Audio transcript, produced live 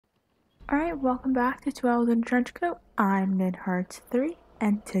Alright, welcome back to 12 in Trenchcoat. I'm MidHearts3,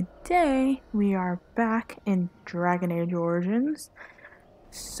 and today we are back in Dragon Age Origins.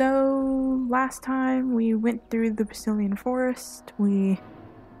 So, last time we went through the Basilian Forest, we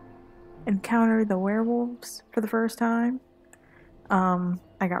encountered the werewolves for the first time. I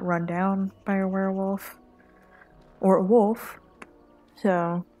got run down by a werewolf, or a wolf,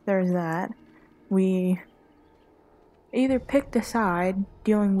 so there's that. We either picked a side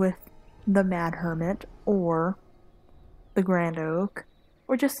dealing with the Mad Hermit or the Grand Oak,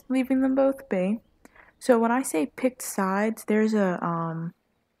 or just leaving them both be. So when I say picked sides, there's what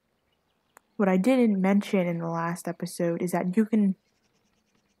I didn't mention in the last episode is that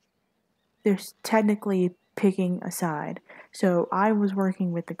there's technically picking a side. So I was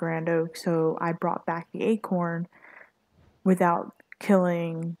working with the Grand Oak, so I brought back the acorn without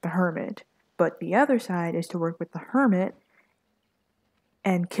killing the hermit. But the other side is to work with the hermit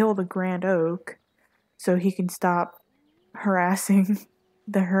and kill the Grand Oak so he can stop harassing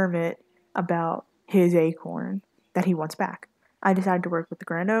the hermit about his acorn that he wants back. I decided to work with the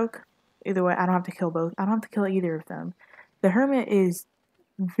Grand Oak. Either way, I don't have to kill both. I don't have to kill either of them. The hermit is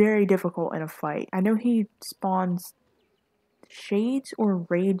very difficult in a fight. I know he spawns shades or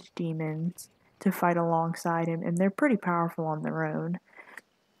rage demons to fight alongside him, and they're pretty powerful on their own.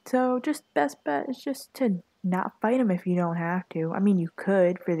 So just best bet is just to not fight him if you don't have to. I mean, you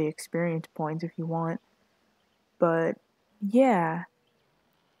could for the experience points if you want. But yeah.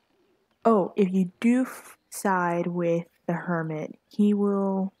 Oh, if you do side with the hermit, he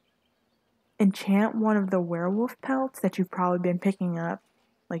will enchant one of the werewolf pelts that you've probably been picking up.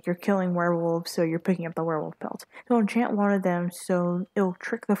 Like you're killing werewolves, so you're picking up the werewolf pelts. He'll enchant one of them so it'll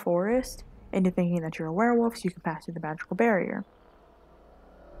trick the forest into thinking that you're a werewolf so you can pass through the magical barrier.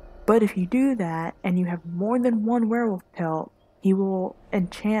 But if you do that and you have more than one werewolf pelt, he will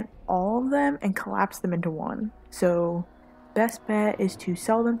enchant all of them and collapse them into one. So best bet is to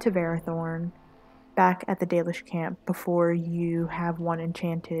sell them to Varathorn back at the Dalish camp before you have one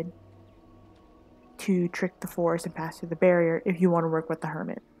enchanted to trick the forest and pass through the barrier if you want to work with the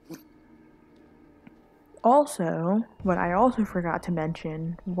hermit. Also, what I also forgot to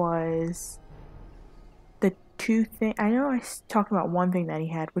mention was the two things. I know I talked about one thing that he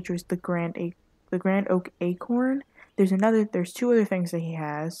had, which was the Grand Oak acorn. There's two other things that he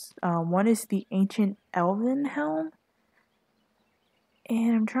has. One is the Ancient Elven Helm,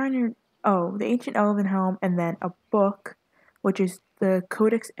 and I'm trying to. Oh, the Ancient Elven Helm, and then a book, which is the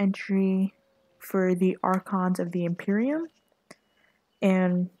Codex entry for the Archons of the Imperium.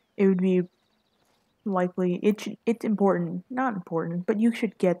 And it would be likely, it's important, not important, but you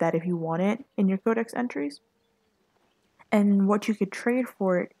should get that if you want it in your Codex entries. And what you could trade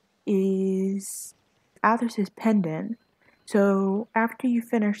for it is Athers's pendant. So after you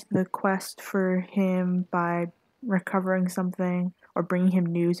finish the quest for him by recovering something or bringing him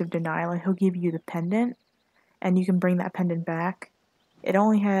news of Denial, he'll give you the pendant, and you can bring that pendant back. It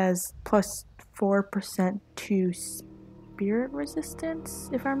only has plus 4% to spirit resistance,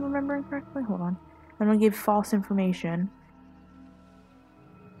 if I'm remembering correctly. Hold on. I'm going to give false information.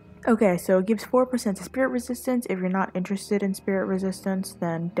 Okay, so it gives 4% to spirit resistance. If you're not interested in spirit resistance,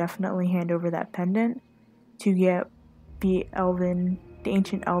 then definitely hand over that pendant to get the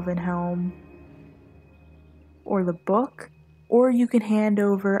Ancient Elven Helm or the book. Or you can hand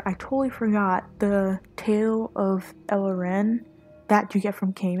over, I totally forgot, the Tale of Elaren that you get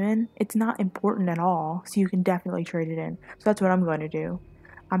from Cayman. It's not important at all, so you can definitely trade it in. So that's what I'm going to do.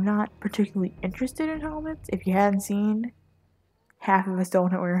 I'm not particularly interested in helmets. If you hadn't seen, half of us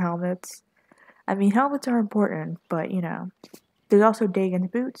don't wear helmets. I mean, helmets are important, but you know. There's also Dagon's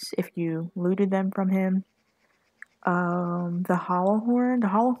boots if you looted them from him. The Hollow Horn. The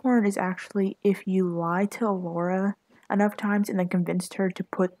Hollow Horn is actually if you lie to Alora enough times and then convinced her to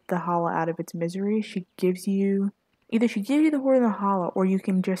put the Hollow out of its misery, she gives you the Horn of the Hollow, or you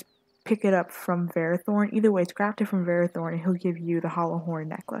can just pick it up from Varathorn. Either way, it's crafted from Varathorn, and he'll give you the Hollow Horn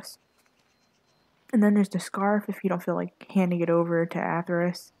necklace. And then there's the scarf if you don't feel like handing it over to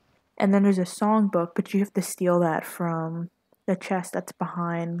Atheris. And then there's a songbook, but you have to steal that from the chest that's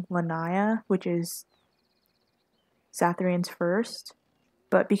behind Lanaya, which is Satharian's first.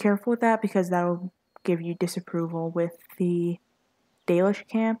 But be careful with that because that'll give you disapproval with the Dalish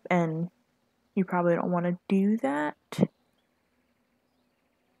camp, and you probably don't want to do that.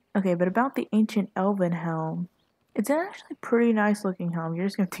 Okay, but about the Ancient Elven Helm, it's an actually pretty nice looking helm. You're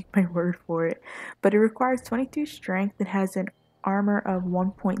just going to take my word for it. But it requires 22 strength. It has an armor of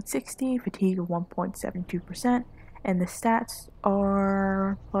 1.60, fatigue of 1.72%, and the stats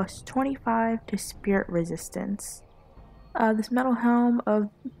are plus 25 to spirit resistance. This metal helm of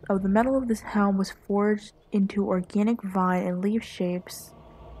the metal of this helm was forged into organic vine and leaf shapes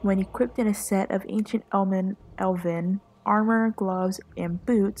when equipped in a set of ancient elven armor, gloves, and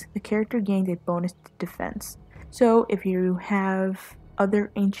boots. The character gained a bonus to defense. So if you have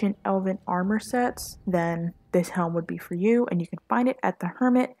other ancient elven armor sets, then this helm would be for you, and you can find it at the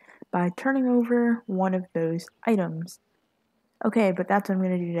Hermit by turning over one of those items. Okay, but that's what I'm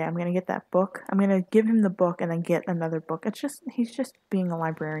gonna do today. I'm gonna get that book. I'm gonna give him the book and then get another book. He's just being a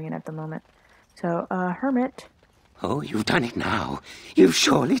librarian at the moment. So, Hermit. Oh, you've done it now. You've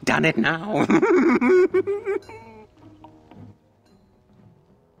surely done it now.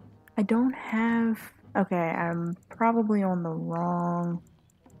 I don't have... Okay, I'm probably on the wrong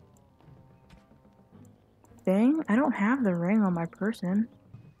thing. I don't have the ring on my person.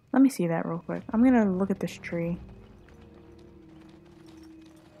 Let me see that real quick. I'm gonna look at this tree.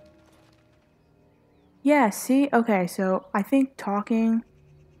 Yeah, see? Okay, so I think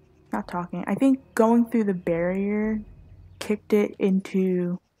I think going through the barrier kicked it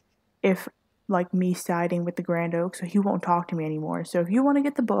into if like me siding with the Grand Oak, so he won't talk to me anymore. So if you want to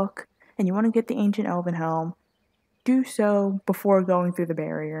get the book and you want to get the ancient elven helm, do so before going through the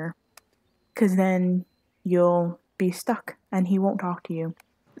barrier, because then you'll be stuck and he won't talk to you.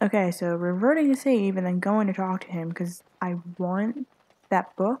 Okay, so reverting to save and then going to talk to him because I want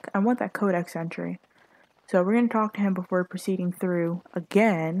that book. I want that codex entry. So we're going to talk to him before proceeding through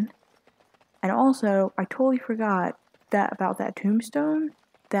again. And also, I totally forgot about that tombstone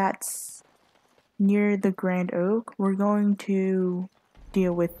that's near the Grand Oak. We're going to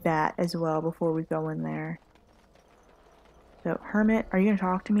deal with that as well before we go in there. So, Hermit, are you going to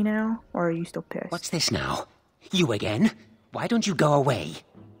talk to me now? Or are you still pissed? What's this now? You again? Why don't you go away?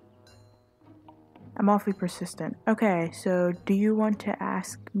 I'm awfully persistent. Okay, so do you want to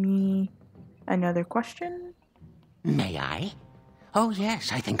ask me another question? May I? Oh,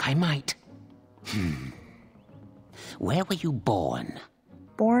 yes, I think I might. Where were you born?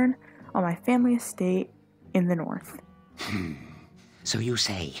 Born on my family estate in the north. So you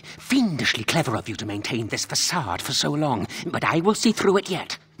say. Fiendishly clever of you to maintain this facade for so long, but I will see through it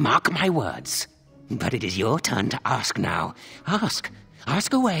yet. Mark my words. But it is your turn to ask now. Ask.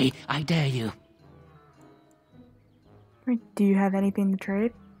 Ask away, I dare you. Do you have anything to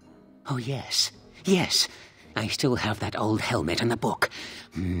trade? Oh, yes. Yes. I still have that old helmet and the book.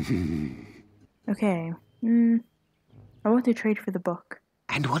 Okay. I want to trade for the book.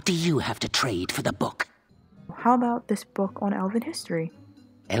 And what do you have to trade for the book? How about this book on elven history?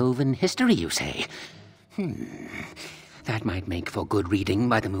 Elven history, you say? That might make for good reading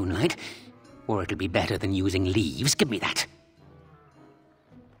by the moonlight. Or it'll be better than using leaves. Give me that.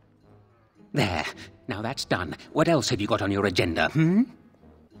 There. Now that's done. What else have you got on your agenda,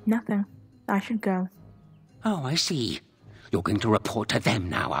 Nothing. I should go. Oh, I see. You're going to report to them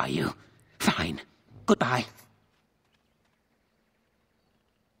now, are you? Fine. Goodbye.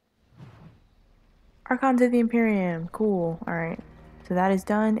 Archons of the Imperium. Cool. Alright. So that is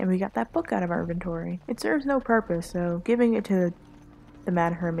done, and we got that book out of our inventory. It serves no purpose, so giving it to the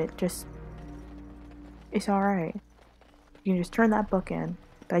Mad Hermit it's alright. You can just turn that book in.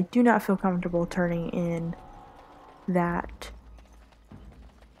 But I do not feel comfortable turning in that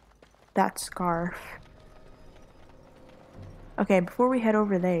scarf. Okay, before we head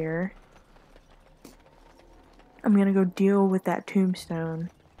over there, I'm gonna go deal with that tombstone.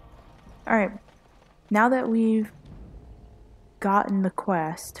 Alright, now that we've gotten the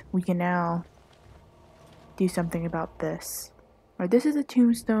quest, we can now do something about this. Alright, this is a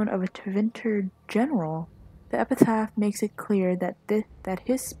tombstone of a Tevinter general. The epitaph makes it clear that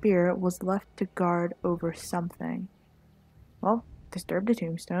his spirit was left to guard over something. Well, disturb the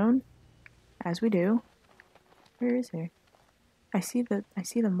tombstone, as we do. Where is he? I see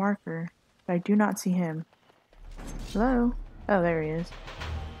the marker, but I do not see him. Hello? Oh, there he is.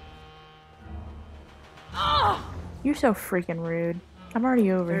 You're so freaking rude. I'm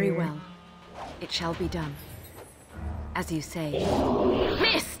already over Very here. well. It shall be done. As you say.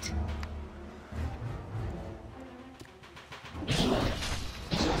 Missed!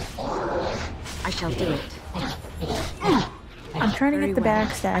 I shall do it. I'm trying to Very get the well.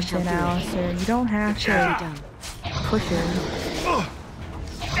 backstabs in, do it. Alistair. You don't have Shall be to done. push him.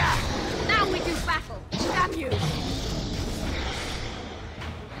 Now we do battle! Damn you!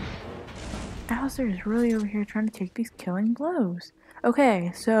 Alistair is really over here trying to take these killing blows.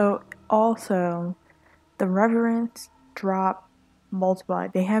 Okay, so also the Reverends drop multiple.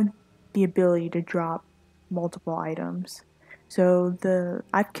 They have the ability to drop multiple items. So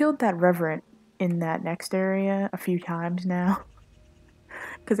I've killed that Reverend in that next area a few times now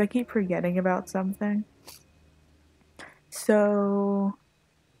because I keep forgetting about something. So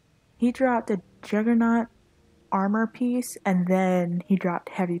he dropped a Juggernaut armor piece, and then he dropped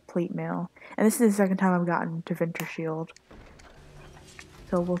heavy plate mail. And this is the second time I've gotten Tevinter Shield.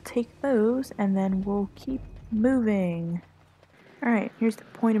 So we'll take those, and then we'll keep moving. Alright, here's the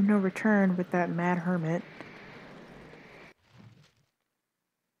point of no return with that mad hermit.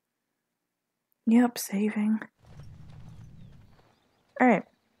 Yep, saving. Alright.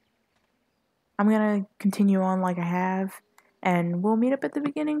 I'm gonna continue on like I have, and we'll meet up at the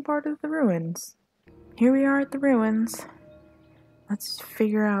beginning part of the ruins. Here we are at the ruins. Let's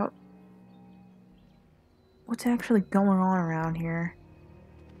figure out what's actually going on around here.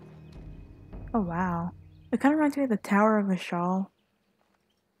 Oh wow. It kind of reminds me of the Tower of Vashal.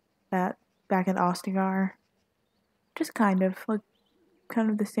 That back at Ostagar. Just kind of, like, kind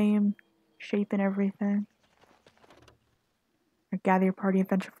of the same shape and everything. Or gather your party and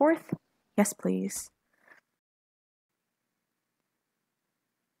venture forth? Yes, please.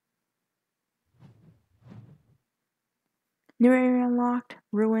 New area unlocked.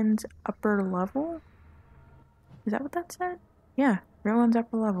 Ruins upper level? Is that what that said? Yeah, ruins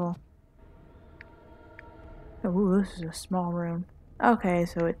upper level. Oh, this is a small room. Okay,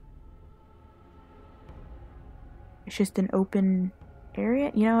 so it's just an open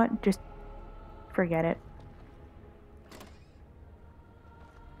area? You know what? Just forget it.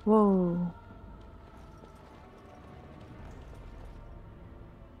 Whoa.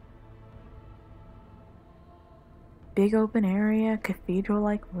 Big open area,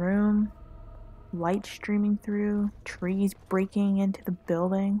 cathedral-like room, light streaming through, trees breaking into the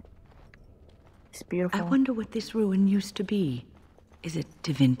building. It's beautiful. I wonder what this ruin used to be. Is it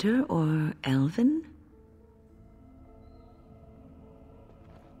Tevinter or Elven?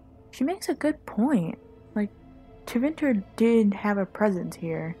 She makes a good point. Like, Tevinter did have a presence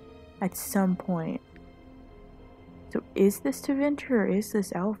here at some point. So is this Tevinter or is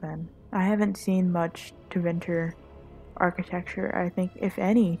this Elven? I haven't seen much Tevinter architecture. I think, if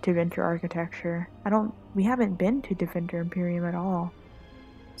any, Tevinter architecture. We haven't been to Tevinter Imperium at all.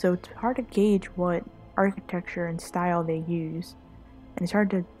 So it's hard to gauge what architecture and style they use. And it's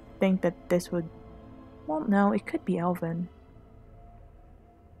hard to think that this would... Well, no, it could be Elven.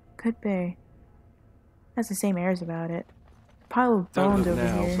 Could be. Has the same airs about it. Pile of bones over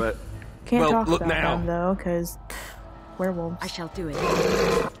now, here. But... Can't well, talk look about now. them though, because werewolves. I shall do it.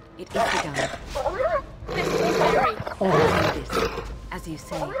 It is begun. This, as you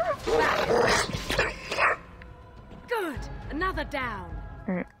say. Good! Another down!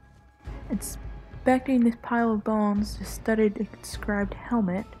 Alright. Inspecting this pile of bones, a studded inscribed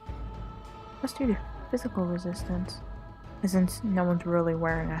helmet. What's due to physical resistance? Since no one's really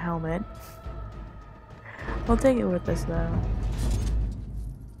wearing a helmet. We'll take it with us though.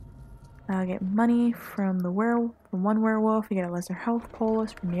 I'll get money from from one werewolf, you get a lesser health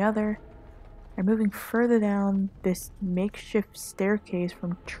polis from the other. And moving further down this makeshift staircase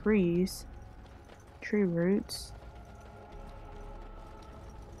from tree roots.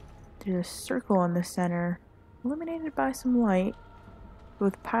 There's a circle in the center, illuminated by some light,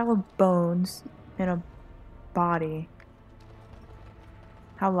 with a pile of bones and a body.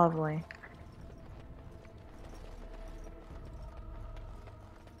 How lovely.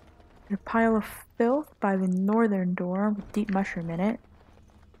 A pile of filth by the northern door with deep mushroom in it.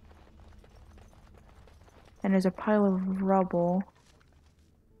 And there's a pile of rubble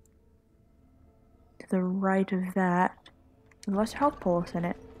to the right of that, with less health polis in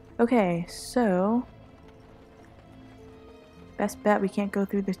it. Okay, so best bet we can't go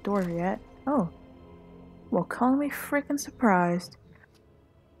through this door yet. Oh, well, call me freaking surprised.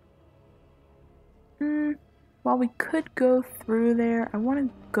 While we could go through there, I want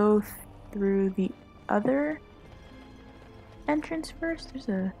to go through the other entrance first. There's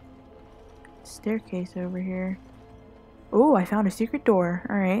a staircase over here. Oh, I found a secret door.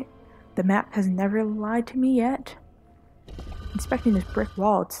 Alright. The map has never lied to me yet. Inspecting this brick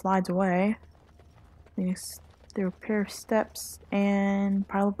wall, it slides away. There are a pair of steps and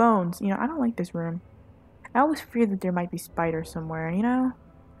pile of bones. You know, I don't like this room. I always fear that there might be spiders somewhere, you know?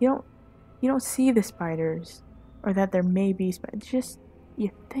 You don't see the spiders. Or that there may be spiders. Just, you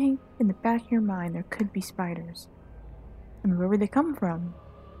think in the back of your mind there could be spiders. And where would they come from?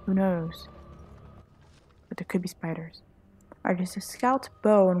 Who knows? But there could be spiders. Alright, there's a scout's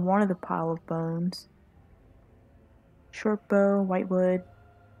bow in one of the pile of bones. Short bow, whitewood,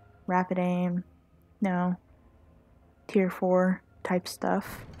 rapid aim. No. Tier 4 type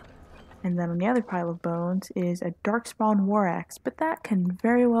stuff. And then on the other pile of bones is a darkspawn war axe, but that can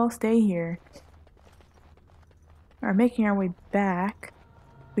very well stay here. Alright, making our way back.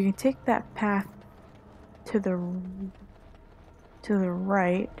 We can take that path to the to the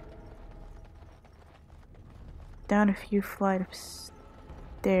right. Down a few flights of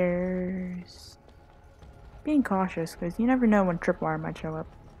stairs. Being cautious, because you never know when tripwire might show up.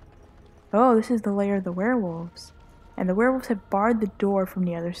 Oh, this is the lair of the werewolves. And the werewolves have barred the door from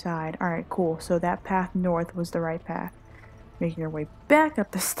the other side. Alright, cool. So that path north was the right path. Making our way back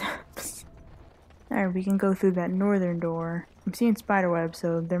up the steps. Alright, we can go through that northern door. I'm seeing spiderwebs,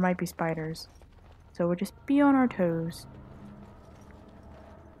 so there might be spiders. So we'll just be on our toes.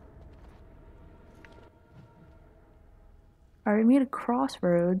 Alright, we meet a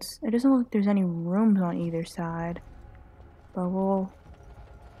crossroads. It doesn't look like there's any rooms on either side. But we'll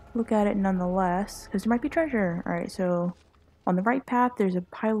look at it nonetheless, because there might be treasure. Alright, so on the right path, there's a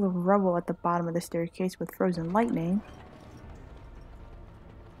pile of rubble at the bottom of the staircase with frozen lightning.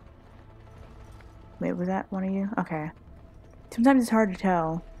 Wait, was that one of you? Okay. Sometimes it's hard to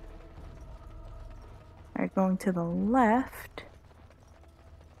tell. Alright, going to the left.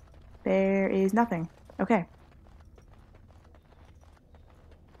 There is nothing. Okay.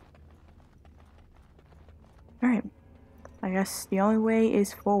 Alright. I guess the only way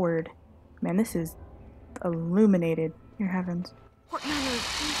is forward. Man, this is illuminated. Your heavens. What manner of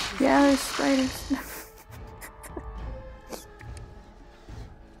beast is Yeah, there's spiders.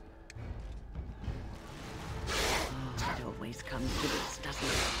 It always comes to this, doesn't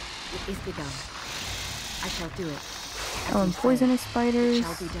it? It is begun. I shall do it. As Oh, you and say. poisonous spiders. It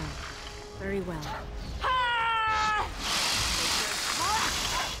shall be done. Very well.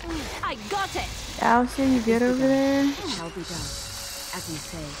 I got it! Alistair, you good over there? It shall be done. As you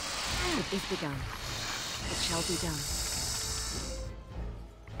say. It is begun. It shall be done.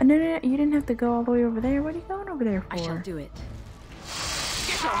 No, no, no, you didn't have to go all the way over there. What are you going over there for? I shall do it.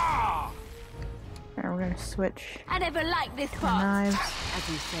 Alright, we're gonna switch I never liked this the knives. As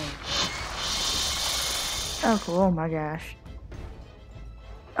you say. Oh, cool. Oh my gosh.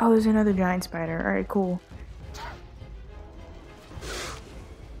 Oh, there's another giant spider. Alright, cool.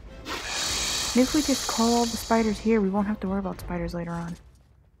 Maybe if we just call all the spiders here, we won't have to worry about spiders later on.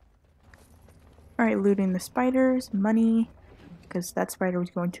 Alright, looting the spiders, money, because that spider was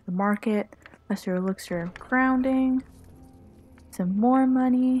going to the market. Lesser elixir of grounding. Some more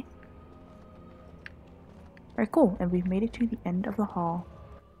money. Alright, cool. And we've made it to the end of the hall.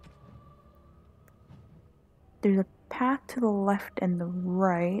 There's a path to the left and the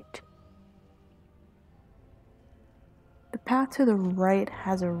right. The path to the right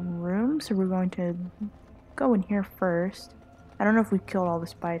has a room, so we're going to go in here first. I don't know if we've killed all the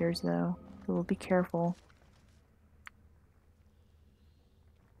spiders though, so we'll be careful.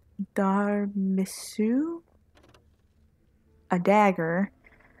 Darmisu? A dagger.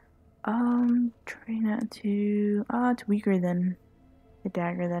 Try not to... it's weaker than the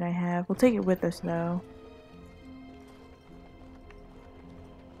dagger that I have. We'll take it with us though.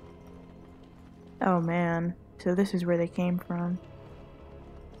 Oh man, so this is where they came from.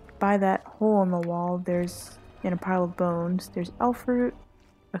 By that hole in the wall, there's, in a pile of bones, there's elf root,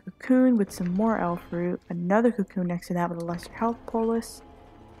 a cocoon with some more elf root, another cocoon next to that with a lesser health polis,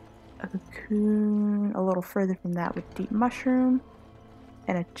 a cocoon a little further from that with deep mushroom,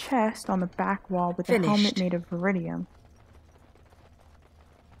 and a chest on the back wall with a helmet made of viridium.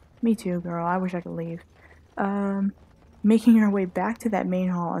 Me too, girl. I wish I could leave. Making our way back to that main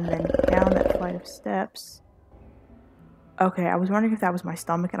hall and then down that flight of steps. Okay, I was wondering if that was my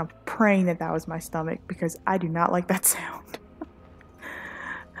stomach, and I'm praying that that was my stomach because I do not like that sound.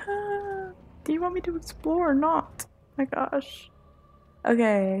 Do you want me to explore or not? My gosh.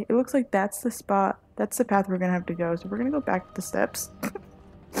 Okay, it looks like that's the spot. That's the path we're gonna have to go, so we're gonna go back up the steps.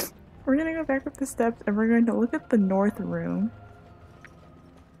 We're gonna go back up the steps and we're going to look at the north room.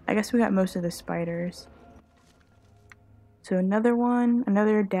 I guess we got most of the spiders. So another one,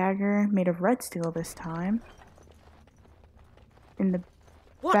 another dagger made of red steel this time. In the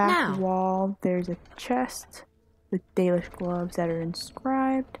back wall, there's a chest with Dalish gloves that are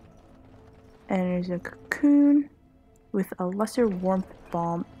inscribed. And there's a cocoon with a lesser warmth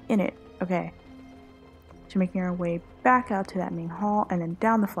balm in it. Okay. So making our way back out to that main hall and then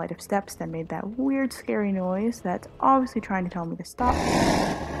down the flight of steps that made that weird scary noise that's obviously trying to tell me to stop.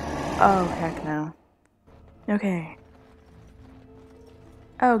 Oh, heck no. Okay.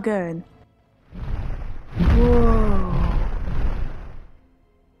 Oh, good. Whoa.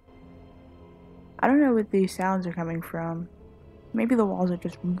 I don't know what these sounds are coming from. Maybe the walls are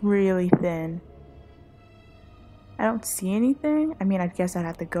just really thin. I don't see anything. I mean, I guess I'd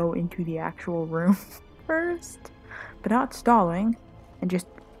have to go into the actual room first. But not stalling. And just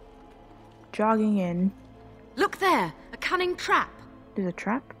jogging in. Look there! A cunning trap! There's a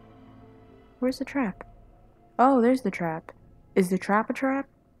trap? Where's the trap? Oh, there's the trap. Is the trap a trap?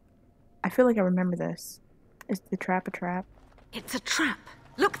 I feel like I remember this. Is the trap a trap? It's a trap.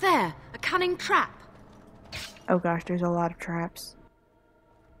 Look there, a cunning trap. Oh gosh, there's a lot of traps.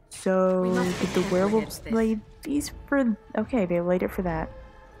 So, We must be did the careful werewolves against this. lay these for... Okay, they laid it for that.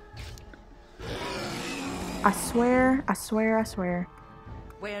 I swear.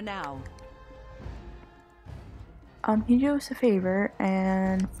 Where now? Can you do us a favor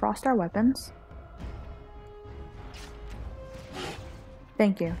and frost our weapons?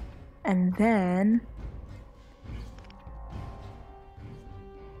 Thank you. And then...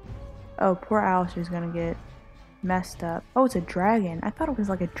 Oh, poor Alistair's gonna get messed up. Oh, it's a dragon. I thought it was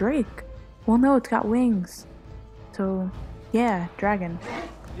like a drake. Well, no, it's got wings. So, yeah, dragon.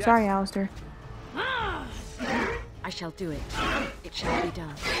 Sorry, Alistair. I shall do it. It shall be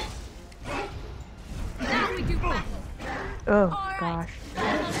done. Now we do battle. Oh, gosh.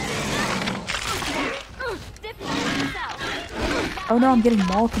 Oh no, I'm getting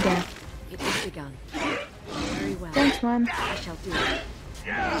mauled to death. It is begun. Very well. Thanks, man. I shall do it.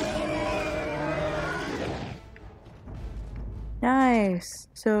 Nice.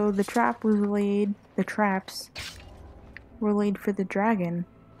 So the trap was laid. The traps were laid for the dragon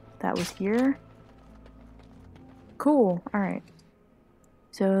that was here. Cool. Alright.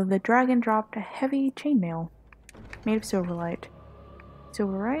 So the dragon dropped a heavy chainmail made of silverlight.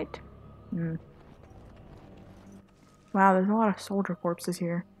 Silverite? Wow, there's a lot of soldier corpses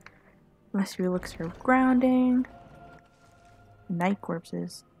here. Unless your elixir of grounding. Knight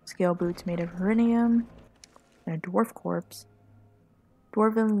corpses. Scale boots made of rhenium. And a dwarf corpse.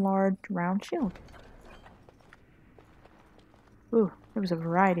 Dwarven large round shield. Ooh, there was a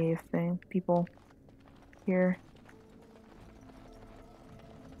variety of people here.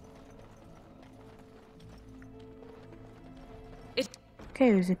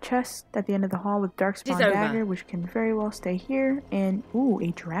 Okay, there's a chest at the end of the hall with Darkspawn over. dagger, which can very well stay here. And ooh,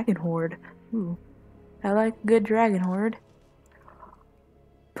 a dragon horde. Ooh, I like a good dragon horde.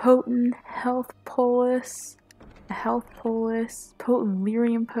 Potent health polis, a health polis, potent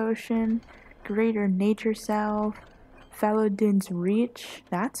lyrium potion, greater nature salve, Faladin's reach.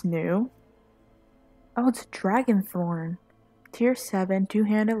 That's new. Oh, it's dragon thorn. Tier 7,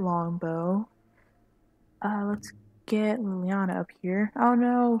 two-handed longbow. Let's get Liliana up here. Oh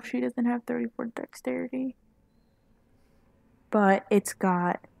no, she doesn't have 34 dexterity. But it's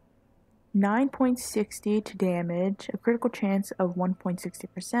got 9.60 to damage, a critical chance of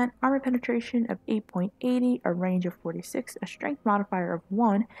 1.60%, armor penetration of 8.80, a range of 46, a strength modifier of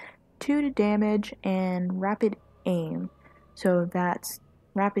 1, 2 to damage, and rapid aim. So that's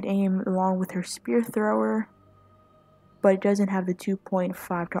rapid aim along with her spear thrower, but it doesn't have the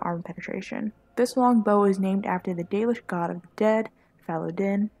 2.5 to armor penetration. This long bow is named after the Dalish god of the dead,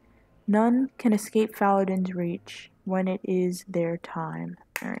 Faladin. None can escape Faladin's reach when it is their time.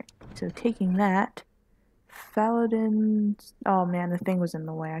 Alright, so taking that, Faladin's... Oh man, the thing was in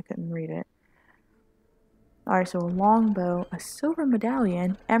the way, I couldn't read it. Alright, so a longbow, a silver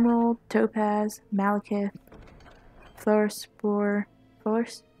medallion, emerald, topaz, malachite, fluorspar,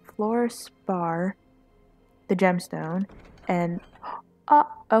 the gemstone, and... Oh,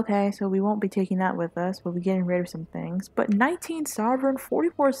 okay, so we won't be taking that with us. We'll be getting rid of some things. But 19 sovereign,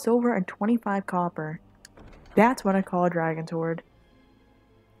 44 silver, and 25 copper. That's what I call a dragon sword.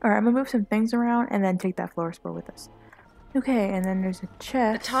 Alright, I'm gonna move some things around and then take that fluorspar with us. Okay, and then there's a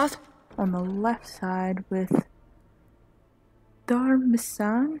chest on the left side with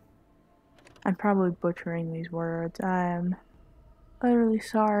Darmisan. I'm probably butchering these words. I'm utterly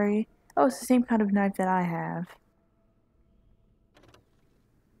sorry. Oh, it's the same kind of knife that I have.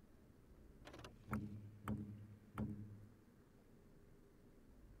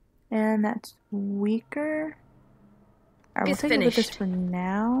 And that's weaker. Alright, we'll take it with us for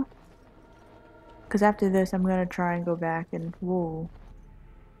now. Because after this, I'm going to try and go back and, whoa,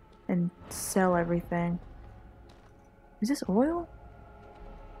 and sell everything. Is this oil?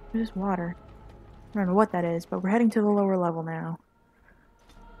 Or is this water? I don't know what that is, but we're heading to the lower level now.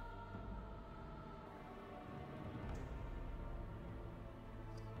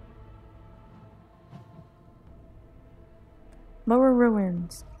 Lower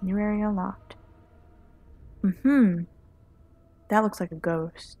ruins. New area unlocked. That looks like a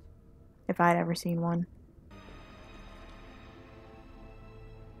ghost. If I'd ever seen one.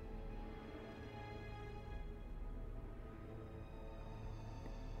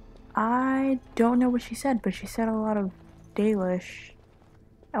 I don't know what she said, but she said a lot of Dalish,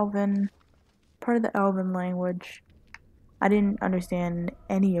 Elven, part of the Elven language. I didn't understand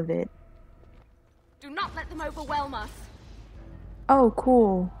any of it. Do not let them overwhelm us. Oh,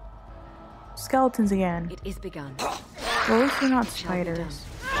 cool. Skeletons again. It is begun. Well, at least they're not It shall be done. spiders.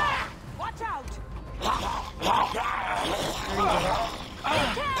 Watch out! Very well.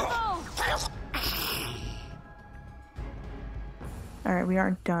 Alright, we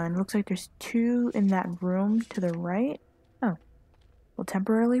aren't done. Looks like there's 2 in that room to the right. Oh. Well,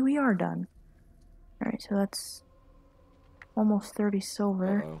 temporarily we are done. Alright, so that's almost 30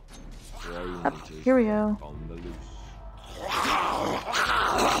 silver. Up, here we go. On the loose.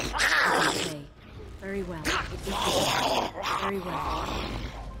 Okay. Very well. It is done. Very well.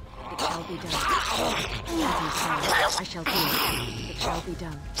 It shall be done. As you say, I shall do it. It shall be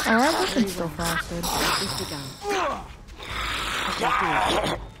done. Alright, this Very one's still well. frosted. It is begun. I shall do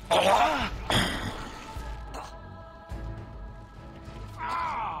it.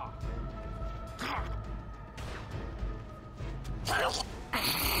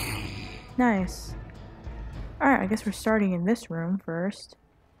 Nice. Alright, I guess we're starting in this room first.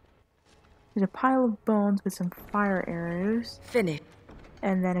 There's a pile of bones with some fire arrows, Finish.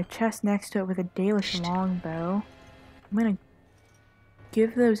 and then a chest next to it with a Dalish longbow. I'm gonna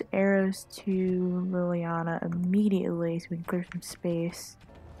give those arrows to Liliana immediately so we can clear some space.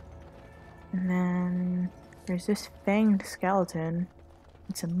 And then there's this fanged skeleton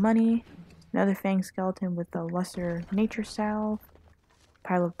with some money, another fanged skeleton with a lesser nature salve,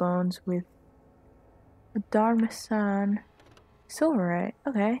 pile of bones with a Dharmasan silverite.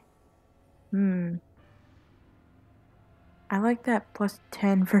 Okay. I like that plus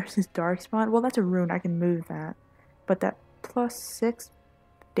 10 versus Darkspawn. Well, that's a rune. I can move that. But that plus 6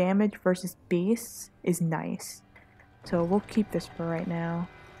 damage versus beasts is nice. So we'll keep this for right now.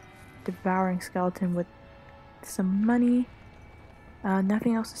 Devouring skeleton with some money.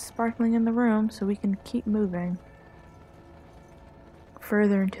 Nothing else is sparkling in the room, so we can keep moving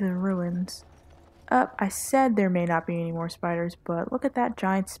further into the ruins. Up, I said there may not be any more spiders, but look at that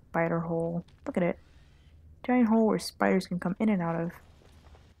giant spider hole. Look at it. Giant hole where spiders can come in and out of.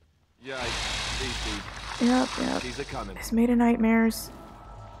 Yikes. Yep. She's a coming. This made of nightmares.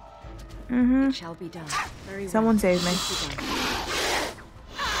 It shall be done. Very well. Someone save me. It is begun.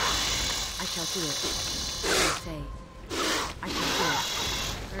 I shall do it. As you say. I shall do it.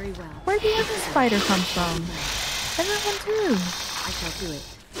 Very well. Where'd the other spider come from? Everyone too. I shall do it.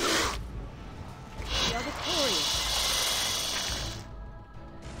 You are victorious.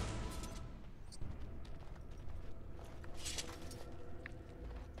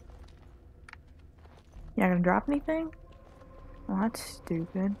 You not gonna drop anything? Well, that's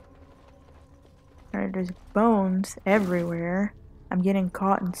stupid. Alright, there's bones everywhere. I'm getting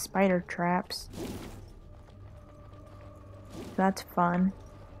caught in spider traps. That's fun.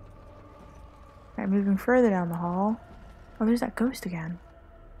 Alright, moving further down the hall. Oh, there's that ghost again.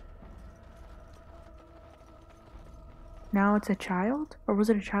 Now it's a child? Or was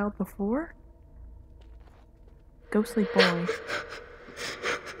it a child before? Ghostly boy.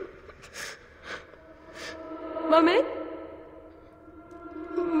 Mummy?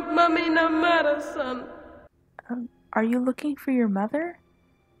 Mummy, no matter, son. Are you looking for your mother?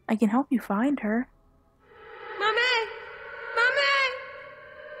 I can help you find her. Mummy! Mummy!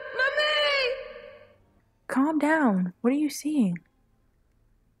 Mummy! Calm down. What are you seeing?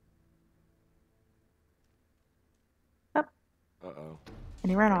 Up. Uh-oh. And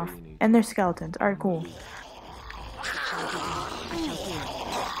he ran off. And there's skeletons. Alright, cool.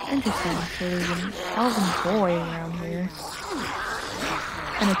 Interesting. So there's an elven boy around here.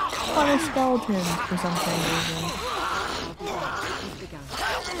 And a ton of skeletons for some reason.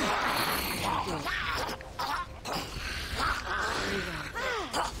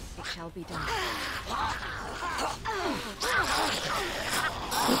 It shall be done.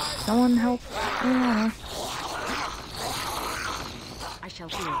 Someone help Liliana. I shall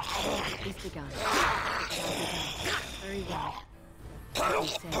do it. It is begun. It shall be done. Very well. As you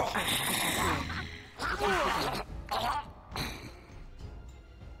say, I shall do it. It is begun.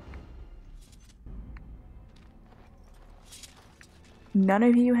 None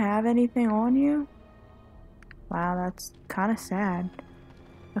of you have anything on you? Wow, that's kind of sad.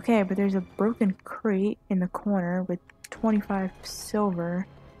 Okay, but there's a broken crate in the corner with 25 silver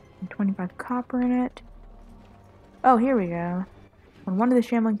and 25 copper in it. Oh, here we go. On one of the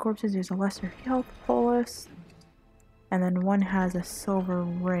shambling corpses, there's a lesser health pulse, and then one has a silver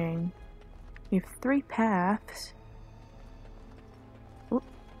ring. We have 3 paths. Oop.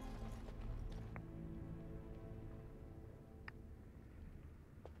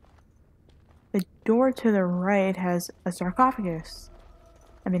 The door to the right has a sarcophagus.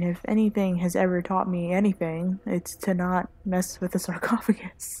 I mean, if anything has ever taught me anything, it's to not mess with the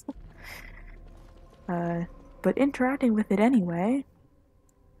sarcophagus. But interacting with it anyway,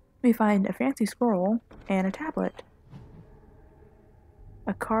 we find a fancy scroll and a tablet.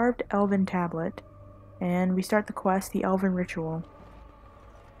 a carved elven tablet, and we start the quest, the Elven Ritual.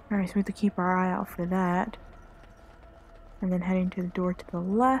 Alright, so we have to keep our eye out for that. And then heading to the door to the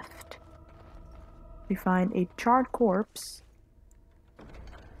left, we find a charred corpse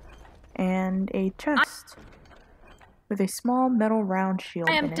and a chest with a small metal round shield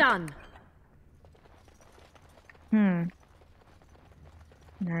I in am it. done.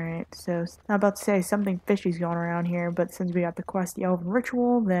 Alright, so I'm about to say something fishy's going around here, but since we got the quest, the Elven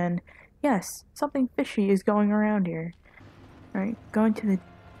Ritual, then yes, something fishy is going around here. Alright,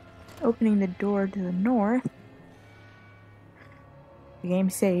 opening the door to the north. The game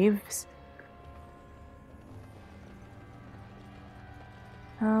saves.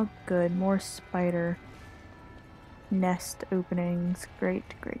 Oh good, more spider nest openings. Great.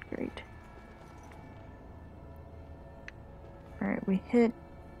 Alright, we hit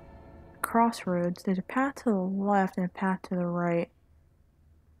crossroads. There's a path to the left and a path to the right.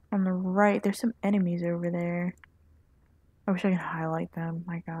 On the right, there's some enemies over there. I wish I could highlight them,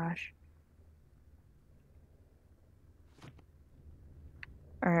 my gosh.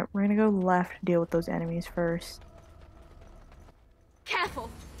 Alright, we're gonna go left to deal with those enemies first. Careful!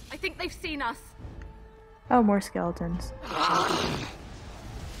 I think they've seen us. Oh, more skeletons.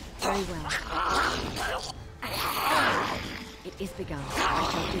 Very well. It is begun. I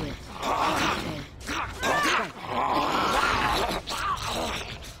shall do it.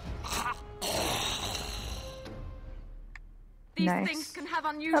 These Nice. things can have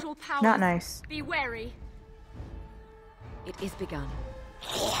unusual powers. Not nice. Be wary. It is begun.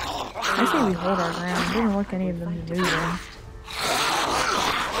 I say we hold our ground. It doesn't look any of them moving.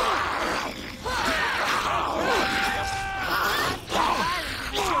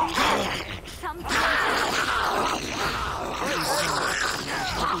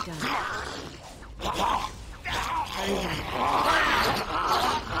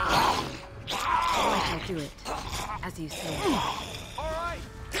 I shall do it, as you say.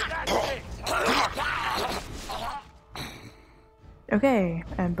 Okay,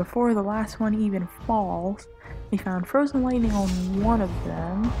 and before the last one even falls, we found frozen lightning on one of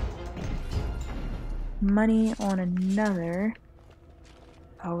them, money on another.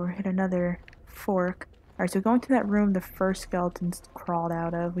 Oh, we hit another fork. Alright, so going to that room the first skeletons crawled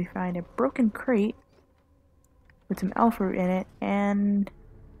out of, we find a broken crate with some elf fruit in it, and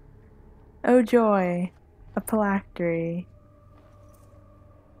oh joy, a phylactery.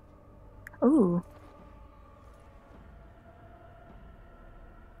 Ooh.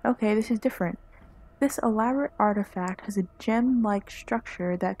 Okay, this is different. This elaborate artifact has a gem-like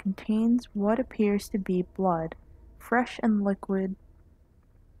structure that contains what appears to be blood, fresh and liquid.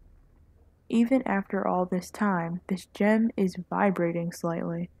 Even after all this time, this gem is vibrating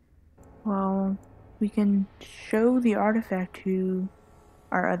slightly. Well, we can show the artifact to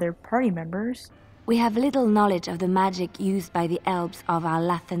our other party members. We have little knowledge of the magic used by the elves of our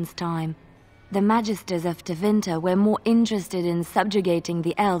Lathan's time. The magisters of Tevinter were more interested in subjugating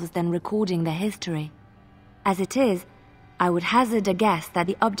the elves than recording their history. As it is, I would hazard a guess that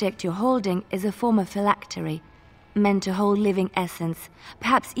the object you're holding is a form of phylactery, meant to hold living essence,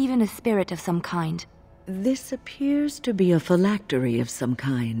 perhaps even a spirit of some kind. This appears to be a phylactery of some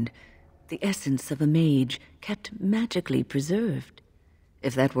kind, the essence of a mage kept magically preserved.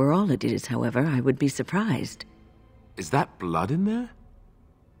 If that were all it is, however, I would be surprised. Is that blood in there?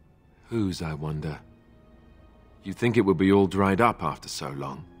 Whose, I wonder? You'd think it would be all dried up after so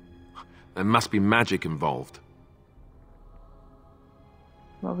long. There must be magic involved.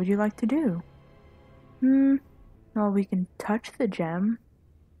 What would you like to do? Well, we can touch the gem.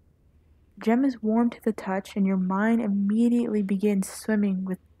 The gem is warm to the touch, and your mind immediately begins swimming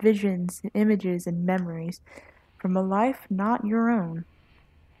with visions, images, and memories from a life not your own.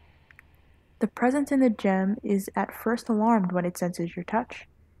 The presence in the gem is at first alarmed when it senses your touch.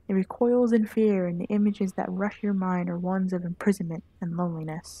 It recoils in fear, and the images that rush your mind are ones of imprisonment and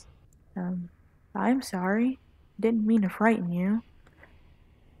loneliness. I'm sorry. Didn't mean to frighten you.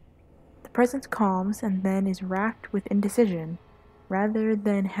 The presence calms and then is racked with indecision. Rather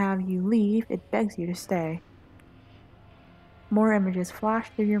than have you leave, it begs you to stay. More images flash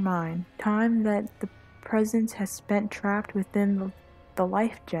through your mind. Time that the presence has spent trapped within the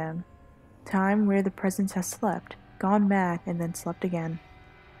life gem. Time where the presence has slept, gone mad, and then slept again.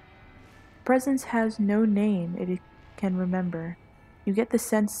 Presence has no name it can remember. You get the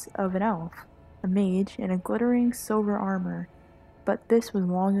sense of an elf, a mage in a glittering silver armor, but this was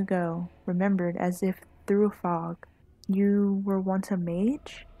long ago, remembered as if through a fog. You were once a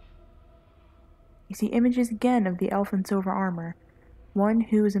mage? You see images again of the elf in silver armor, one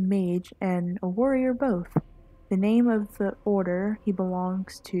who is a mage and a warrior both. The name of the order he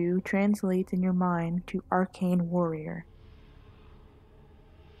belongs to translates in your mind to Arcane Warrior.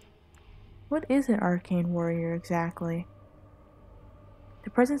 What is an Arcane Warrior exactly? The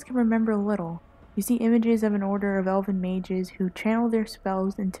presence can remember little. You see images of an order of elven mages who channel their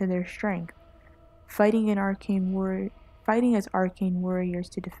spells into their strength, fighting as arcane warriors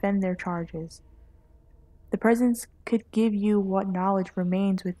to defend their charges. The presence could give you what knowledge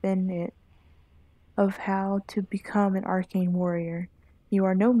remains within it of how to become an arcane warrior. You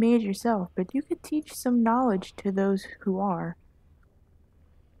are no mage yourself, but you could teach some knowledge to those who are.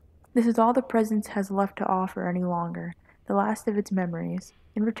 This is all the presence has left to offer any longer, the last of its memories.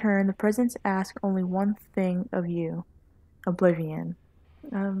 In return, the presence asks only one thing of you: oblivion.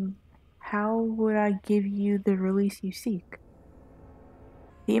 How would I give you the release you seek?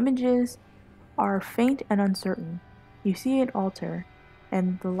 The images are faint and uncertain. You see an altar,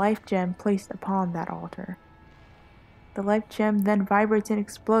 and the life gem placed upon that altar. The life gem then vibrates and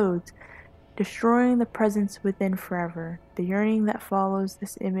explodes, destroying the presence within forever. The yearning that follows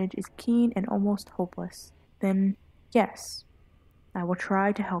this image is keen and almost hopeless. Then, yes, I will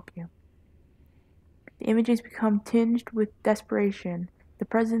try to help you. The images become tinged with desperation. The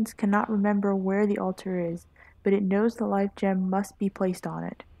presence cannot remember where the altar is, but it knows the life gem must be placed on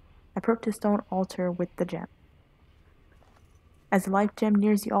it. Approach the stone altar with the gem. As the life gem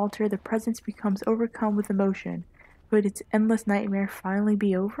nears the altar, the presence becomes overcome with emotion. Would its endless nightmare finally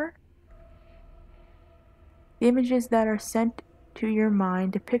be over? The images that are sent to your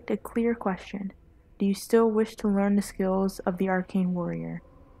mind depict a clear question. Do you still wish to learn the skills of the arcane warrior?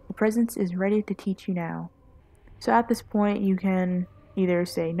 The presence is ready to teach you now. So at this point, you can either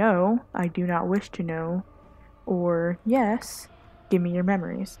say, no, I do not wish to know, or yes, give me your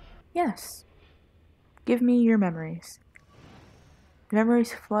memories. Yes, give me your memories. The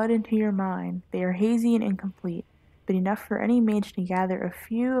memories flood into your mind. They are hazy and incomplete, but enough for any mage to gather a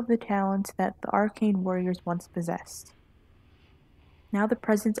few of the talents that the arcane warriors once possessed. Now the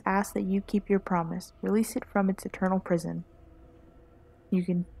presence asks that you keep your promise. Release it from its eternal prison. You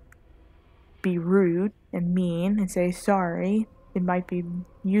can be rude and mean and say sorry. It might be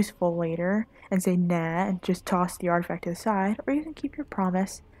useful later, and say nah and just toss the artifact to the side, or you can keep your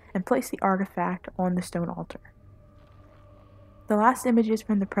promise and place the artifact on the stone altar. The last images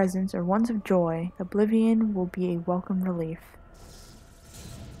from the presence are ones of joy. Oblivion will be a welcome relief.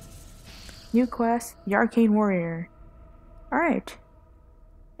 New quest, the Arcane Warrior. Alright.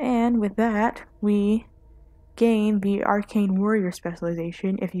 And with that, we gain the Arcane Warrior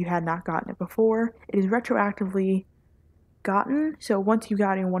specialization if you had not gotten it before. It is retroactively gotten, so once you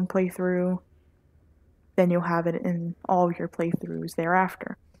got it in one playthrough, then you'll have it in all of your playthroughs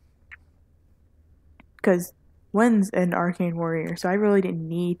thereafter. Because Wen's an Arcane Warrior, so I really didn't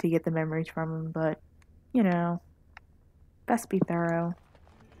need to get the memories from him, but, you know, best be thorough.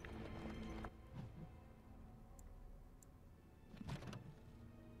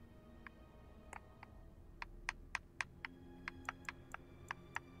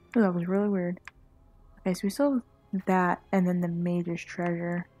 Oh, that was really weird. Okay, so we still have that, and then the Mage's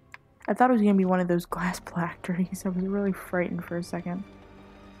Treasure. I thought it was going to be one of those glass phylacteries. I was really frightened for a second.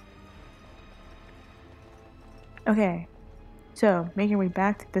 Okay, so making our way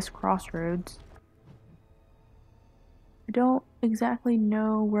back to this crossroads. I don't exactly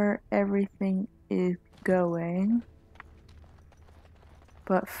know where everything is going,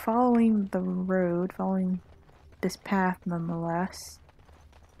 but following the road, following this path nonetheless.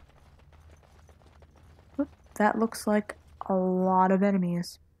 Oop, that looks like a lot of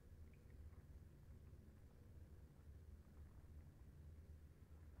enemies.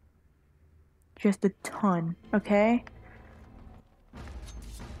 Just a ton, okay?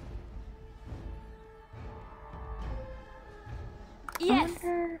 Yes!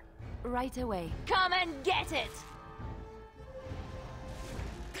 Right away. Come and get it!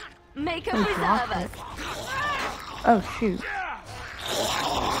 Make a preserve us! Oh, shoot.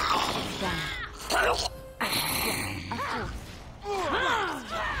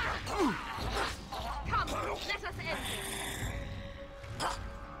 Come, let us end this.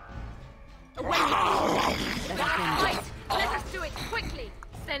 Right, let us do it quickly.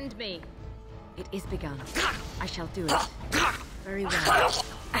 Send me. It is begun. I shall do it. Very well.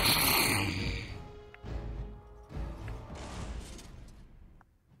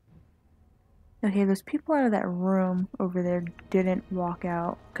 Okay, those people out of that room over there didn't walk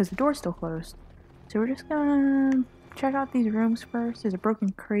out because the door's still closed. So we're just gonna check out these rooms first. There's a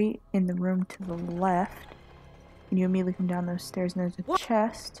broken crate in the room to the left. And you immediately come down those stairs and there's a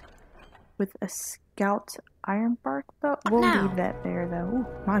chest with a scout's iron bark bow. We'll leave that there though.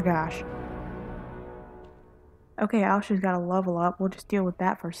 Oh my gosh. Okay, Alcia's got to level up. We'll just deal with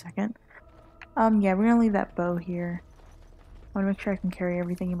that for a second. Yeah, we're gonna leave that bow here. I want to make sure I can carry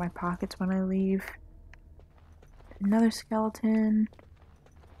everything in my pockets when I leave. Another skeleton.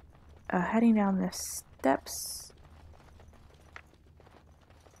 Heading down the steps.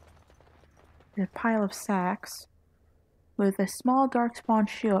 There's a pile of sacks with a small darkspawn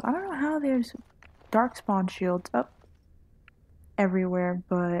shield. I don't know how there's darkspawn shields up everywhere,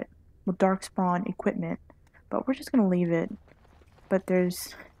 but with darkspawn equipment. But we're just gonna leave it. But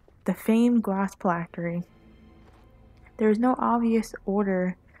there's the famed glass phylactery. There is no obvious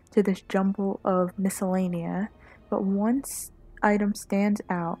order to this jumble of miscellanea, but one item stands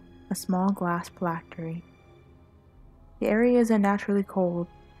out, a small glass phylactery. The area is unnaturally cold.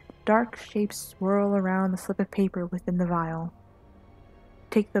 Dark shapes swirl around the slip of paper within the vial.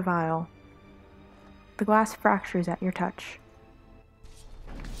 Take the vial. The glass fractures at your touch.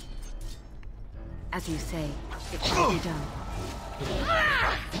 As you say, it shall be done.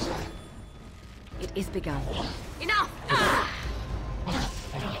 It is begun. Enough!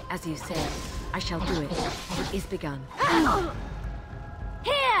 As you say, I shall do it. It is begun.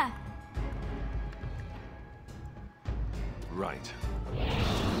 Here! Right.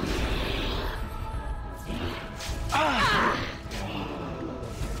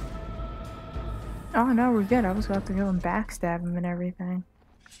 Oh no, we're good. I was about to go and backstab him and everything.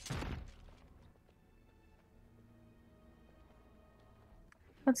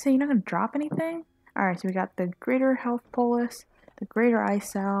 Let's see, you're not gonna drop anything? Alright, so we got the greater health polis, the greater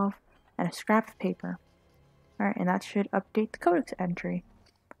ice salve, and a scrap of paper. Alright, and that should update the codex entry.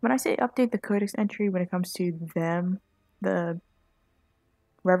 When I say update the codex entry when it comes to them, the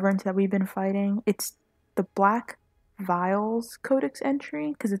reverends that we've been fighting, it's the Black Vials codex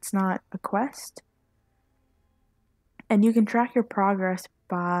entry, because it's not a quest. And you can track your progress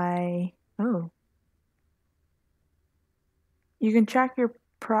by... Oh. You can track your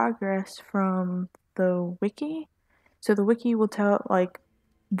progress from the wiki. So the wiki will tell, like,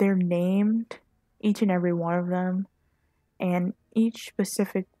 they're named, each and every one of them, and each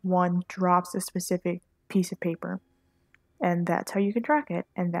specific one drops a specific piece of paper. And that's how you can track it.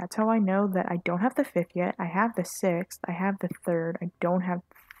 And that's how I know that I don't have the 5th yet. I have the 6th. I have the 3rd. I don't have...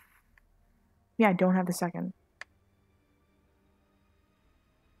 Yeah, I don't have the 2nd.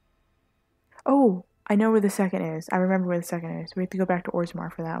 Oh! I know where the 2nd is. I remember where the 2nd is. We have to go back to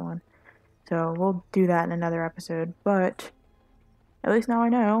Orzammar for that one. So we'll do that in another episode. But at least now I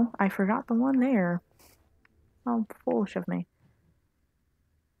know. I forgot the one there. How foolish of me.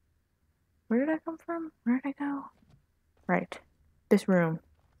 Where did I come from? Where did I go? Right. This room.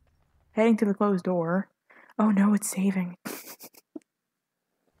 Heading to the closed door. Oh no, it's saving.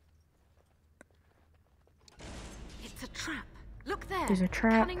 It's a trap. Look there. There's a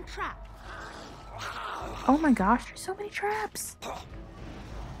trap. Cunning trap. Oh my gosh, there's so many traps.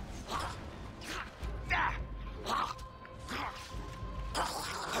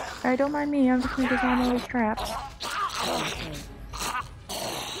 Alright, don't mind me. I'm just gonna disarm all these traps.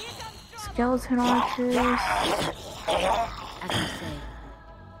 Skeleton archers. As you say.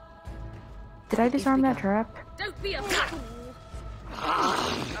 Did I disarm that trap? Don't be a fool!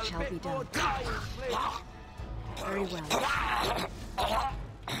 It shall be done. Very well.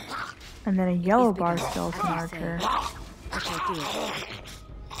 And then a yellow bar skeleton As you say. archer. I shall do it.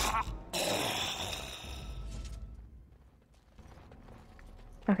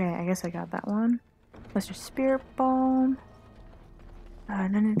 Okay, I guess I got that one. Lesser Spirit Bomb.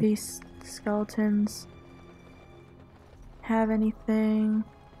 None of these skeletons have anything.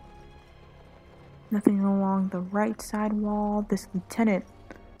 Nothing along the right side wall. This Lieutenant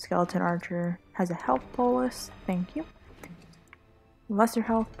Skeleton Archer has a health polis. Thank you. Lesser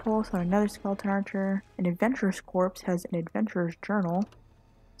health polis on another Skeleton Archer. An Adventurer's Corpse has an Adventurer's Journal.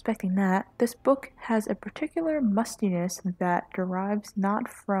 Expecting that. This book has a particular mustiness that derives not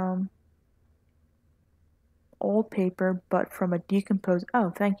from old paper, but from a decomposed...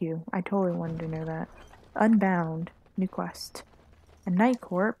 Oh, thank you. I totally wanted to know that. Unbound. New quest. A Night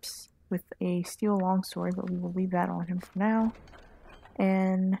Corpse with a steel longsword, but we will leave that on him for now.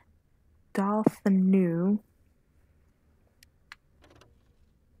 And Dolph the New.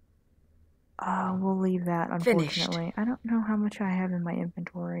 We'll leave that, unfortunately. Finished. I don't know how much I have in my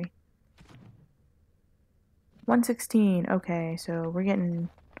inventory. 116. Okay, so we're getting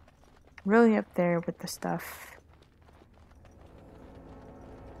really up there with the stuff.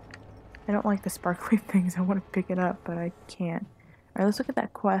 I don't like the sparkly things. I want to pick it up, but I can't. Alright, let's look at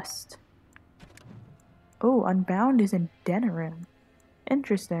that quest. Oh, Unbound is in Denerim.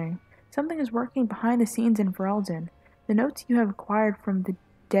 Interesting. Something is working behind the scenes in Ferelden. The notes you have acquired from the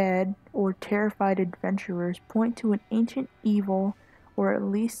dead or terrified adventurers point to an ancient evil, or at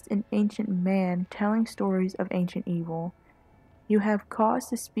least an ancient man telling stories of ancient evil. You have cause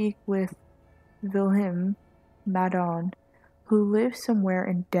to speak with Wilhelm Madon, who lives somewhere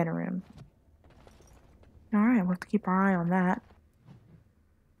in Denerim. Alright, we'll have to keep our eye on that.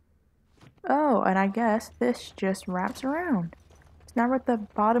 Oh, and I guess this just wraps around. So now we're at the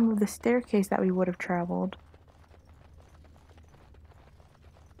bottom of the staircase that we would have traveled.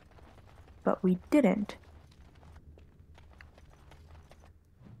 But we didn't.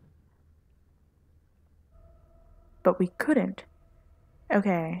 But we couldn't.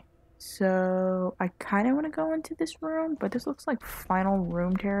 Okay, so I kind of want to go into this room, but this looks like final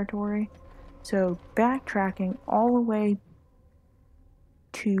room territory. So backtracking all the way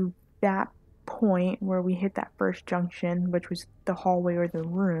to that point where we hit that first junction, which was the hallway or the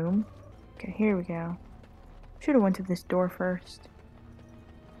room. Okay, here we go. Should have went to this door first.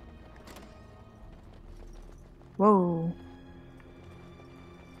 Whoa.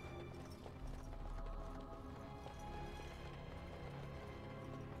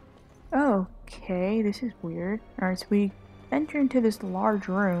 Okay, this is weird. Alright, so we enter into this large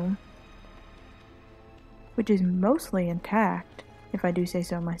room, which is mostly intact, if I do say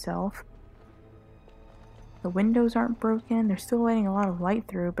so myself. The windows aren't broken, they're still letting a lot of light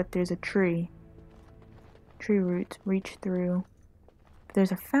through, but there's a tree. Tree roots reach through.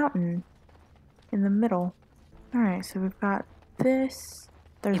 There's a fountain in the middle. Alright, so we've got this.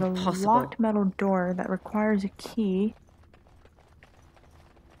 There's Impossible. a locked metal door that requires a key.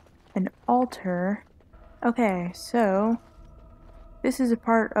 An altar. Okay, so this is a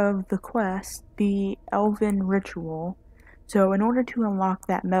part of the quest, the Elven Ritual. So in order to unlock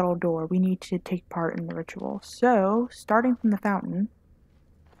that metal door, we need to take part in the ritual. So, starting from the fountain.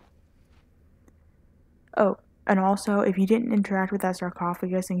 Oh, and also, if you didn't interact with that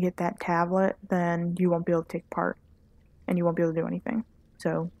sarcophagus and get that tablet, then you won't be able to take part. And you won't be able to do anything.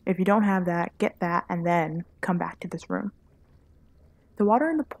 So, if you don't have that, get that, and then come back to this room. The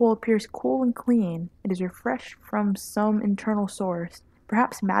water in the pool appears cool and clean. It is refreshed from some internal source,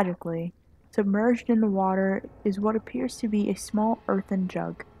 perhaps magically. Submerged in the water is what appears to be a small earthen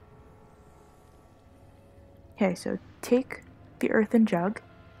jug. Okay, so take the earthen jug.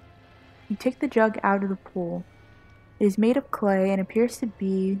 You take the jug out of the pool. It is made of clay and appears to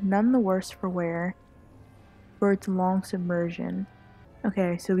be none the worse for wear for its long submersion.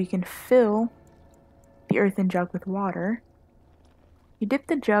 Okay, so we can fill the earthen jug with water. You dip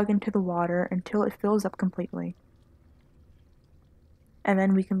the jug into the water until it fills up completely. And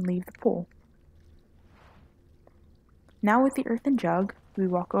then we can leave the pool. Now with the earthen jug, we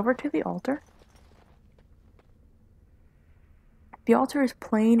walk over to the altar. The altar is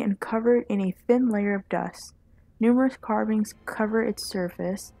plain and covered in a thin layer of dust. Numerous carvings cover its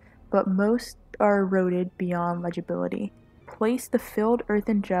surface, but most are eroded beyond legibility. Place the filled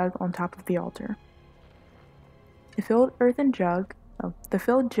earthen jug on top of the altar. The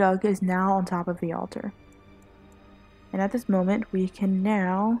filled jug is now on top of the altar. And at this moment, we can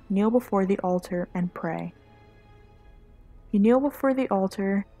now kneel before the altar and pray. You kneel before the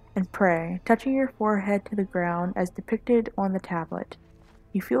altar and pray, touching your forehead to the ground as depicted on the tablet.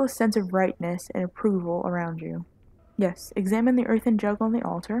 You feel a sense of rightness and approval around you. Yes, examine the earthen jug on the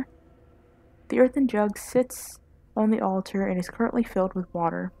altar. The earthen jug sits on the altar and is currently filled with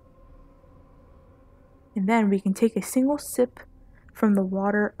water. And then we can take a single sip from the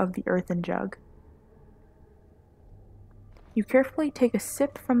water of the earthen jug. You carefully take a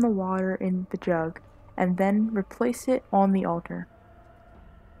sip from the water in the jug and then replace it on the altar.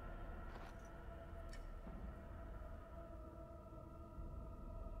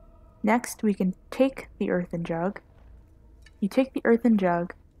 Next, we can take the earthen jug. You take the earthen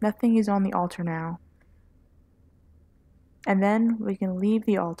jug, nothing is on the altar now. And then we can leave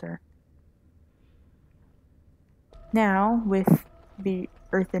the altar. Now, with the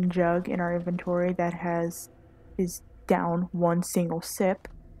earthen jug in our inventory that is down one single sip,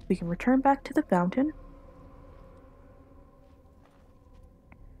 we can return back to the fountain.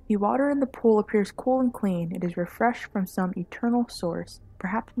 The water in the pool appears cool and clean. It is refreshed from some eternal source,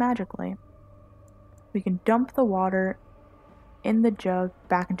 perhaps magically. We can dump the water in the jug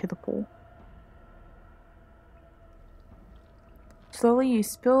back into the pool. Slowly you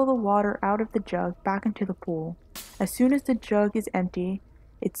spill the water out of the jug back into the pool. As soon as the jug is empty,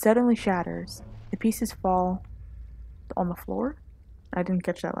 it suddenly shatters. The pieces fall on the floor. I didn't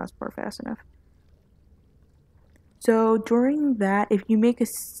catch that last part fast enough. So during that, if you make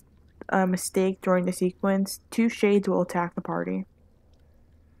a mistake during the sequence, two shades will attack the party.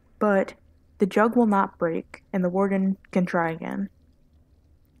 But the jug will not break, and the warden can try again.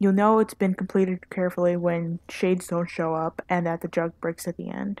 You'll know it's been completed carefully when shades don't show up and that the jug breaks at the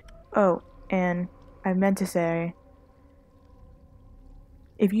end. Oh, and I meant to say,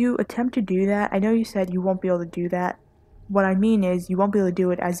 if you attempt to do that, I know you said you won't be able to do that. What I mean is you won't be able to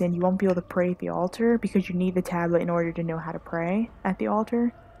do it as in you won't be able to pray at the altar because you need the tablet in order to know how to pray at the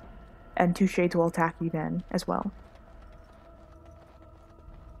altar. And 2 shades will attack you then as well.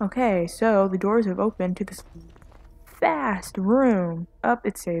 Okay, so the doors have opened to this vast room. Up,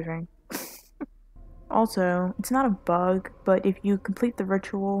 it's saving. Also, it's not a bug, but if you complete the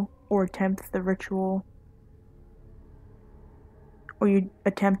ritual or attempt the ritual, or you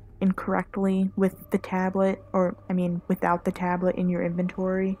attempt incorrectly with the tablet, or I mean without the tablet in your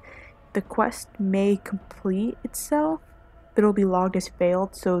inventory, the quest may complete itself, but it'll be logged as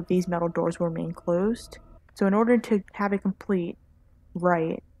failed, so these metal doors will remain closed. So in order to have it complete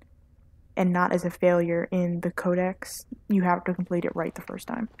right, and not as a failure in the codex, you have to complete it right the first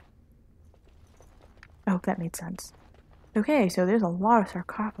time. I hope that made sense. Okay, so there's a lot of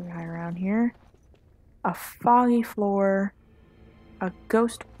sarcophagi around here. A foggy floor, a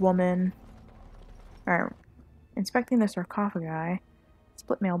ghost woman. Alright, inspecting the sarcophagi.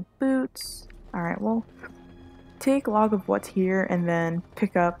 Split mail boots. Alright, well, take log of what's here and then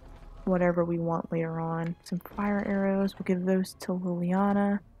pick up whatever we want later on. Some fire arrows, we'll give those to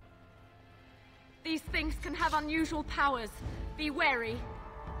Liliana. These things can have unusual powers. Be wary.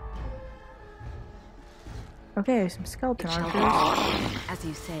 Okay, some skeleton It shall archers. be, as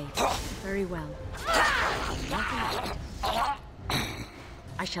you say. Very well. Nothing.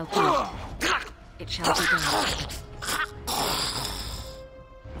 I shall do it. It shall be done.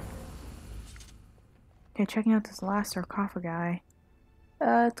 Okay, checking out this last sarcophagi.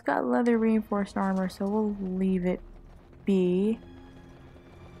 It's got leather reinforced armor, so we'll leave it be.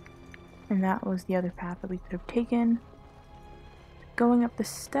 And that was the other path that we could have taken. Going up the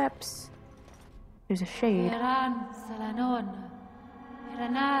steps, there's a shade.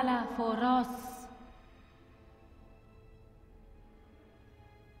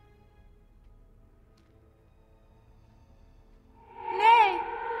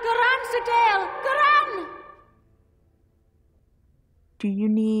 Do you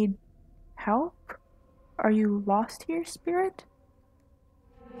need help? Are you lost here, spirit?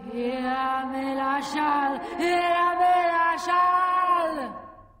 We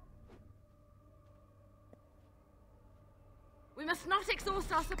must not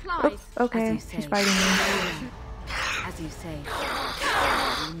exhaust our supplies. Oops, okay, As you she's say. fighting me. As you say.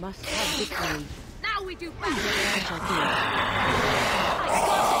 We must have victory. Now we do battle. I shall do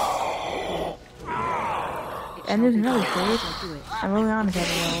it. And there's another I shade. shall do it. I'm really on to get a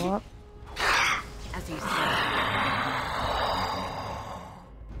level up. As you say.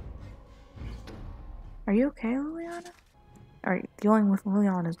 Are you okay, Liliana? Alright, dealing with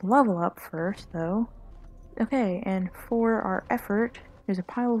Liliana's level up first, though. Okay, and for our effort, there's a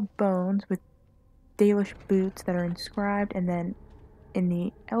pile of bones with Dalish boots that are inscribed, and then in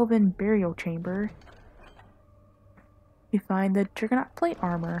the Elven burial chamber, you find the Juggernaut plate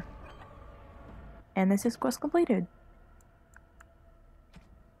armor. And this is quest completed.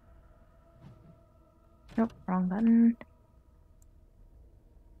 Nope, wrong button.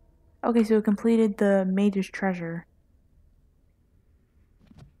 Okay, so we completed the Mage's Treasure.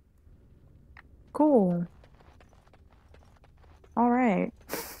 Cool. Alright.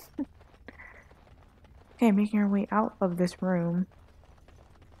 Okay, making our way out of this room.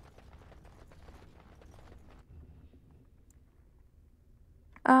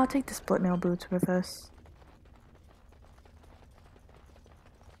 I'll take the split mail boots with us.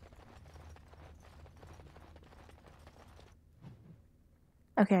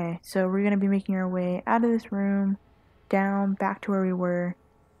 Okay, so we're gonna be making our way out of this room, down, back to where we were,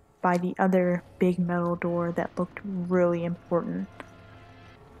 by the other big metal door that looked really important.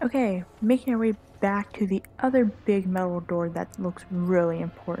 Okay, making our way back to the other big metal door that looks really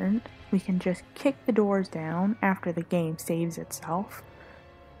important. We can just kick the doors down after the game saves itself.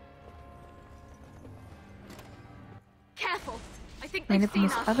 Careful. I think And they've up in seen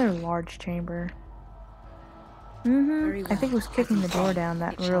this us. other large chamber. Very well. I think it was kicking the door down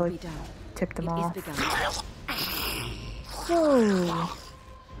that It shall really be done. tipped them It is off. begun. Whoa!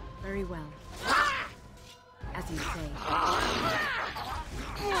 Very well. As you say.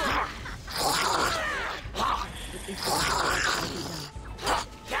 It is begun. It shall be done.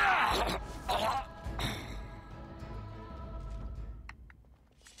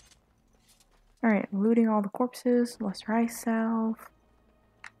 Alright, looting all the corpses, lesser ice salve.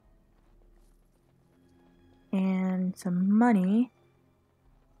 And some money.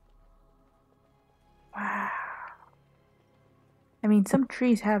 Wow. I mean, some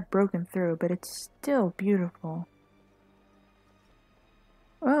trees have broken through, but it's still beautiful.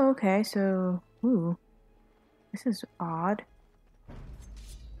 Oh, okay, so... Ooh. This is odd.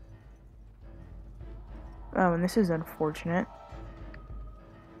 Oh, and this is unfortunate.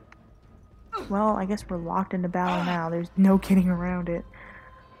 Well, I guess we're locked into battle now. There's no getting around it.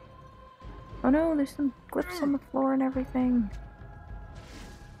 Oh no, there's some glyphs on the floor and everything.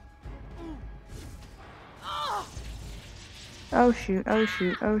 Oh shoot, oh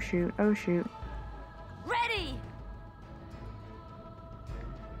shoot, oh shoot, oh shoot. Ready!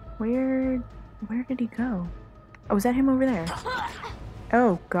 Where did he go? Oh, was that him over there?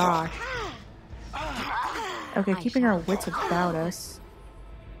 Oh gosh. Okay, keeping our wits about us.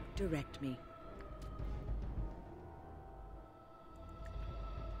 Direct me.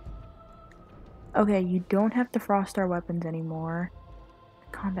 Okay, you don't have to frost our weapons anymore.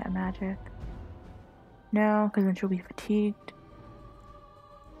 Combat magic. No, because then she'll be fatigued.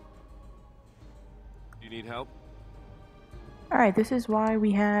 Do you need help? Alright, this is why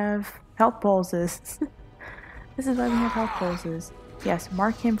we have health pulses. This is why we have health pulses. Yes,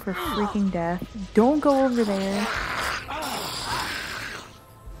 mark him for freaking death. Don't go over there.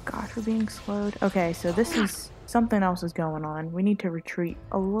 Gosh, we're being slowed. Okay, so this is... something else is going on. We need to retreat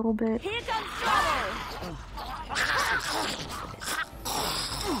a little bit. Here comes trouble!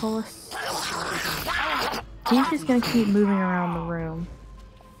 Pull us. He's just gonna keep moving around the room.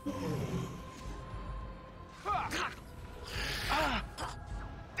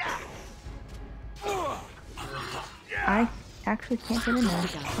 I actually can't get in there.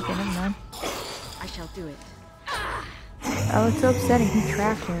 Okay, never mind. I shall do it. Oh, it's so upsetting. He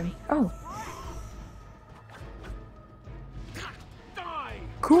trapped him. Oh.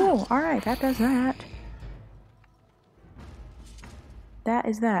 Cool. Alright, that does that. That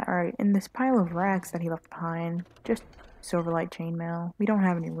is that. Alright, in this pile of rags that he left behind, just Silverlight chainmail. We don't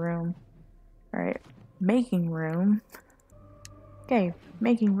have any room. Alright, making room. Okay,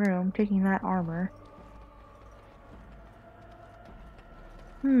 making room, taking that armor.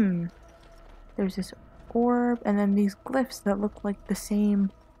 There's this orb, and then these glyphs that look like the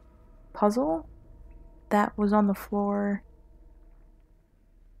same puzzle that was on the floor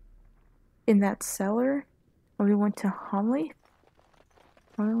in that cellar when we went to Homleaf.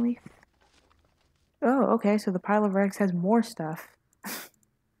 Oh, okay, so the pile of rags has more stuff.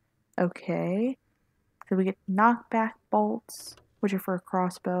 Okay. So we get knockback bolts, which are for a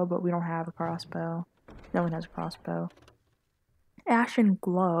crossbow, but we don't have a crossbow. No one has a crossbow. Ashen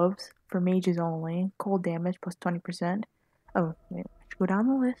gloves for mages only. Cold damage plus 20%. Oh, wait, I should go down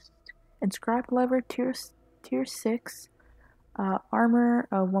the list. Inscribed lever tier 6. Armor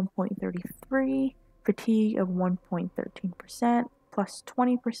of 1.33. Fatigue of 1.13%. Plus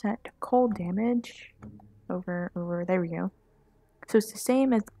 20% to cold damage. Over, there we go. So it's the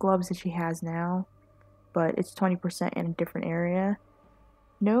same as the gloves that she has now, but it's 20% in a different area.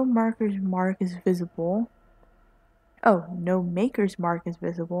 No maker's mark is visible,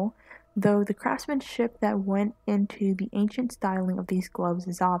 though the craftsmanship that went into the ancient styling of these gloves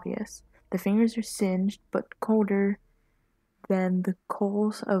is obvious. The fingers are singed, but colder than the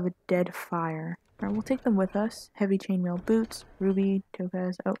coals of a dead fire. Alright, we'll take them with us. Heavy chainmail boots, ruby,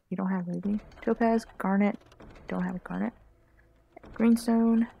 topaz. Oh, you don't have ruby. Topaz, garnet. Don't have a garnet.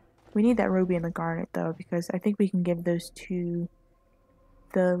 Greenstone. We need that ruby and the garnet though, because I think we can give those to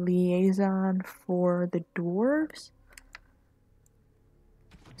the liaison for the dwarves.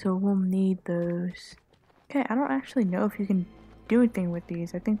 So we'll need those. Okay, I don't actually know if you can do anything with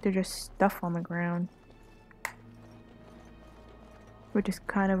these. I think they're just stuff on the ground. Which is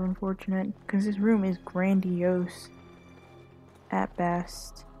kind of unfortunate, because this room is grandiose at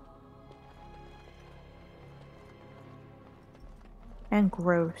best. And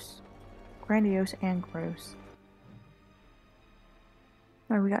gross. Grandiose and gross.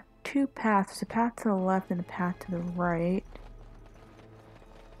 Alright, we got two paths. A path to the left and a path to the right.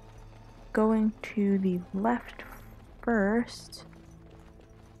 Going to the left first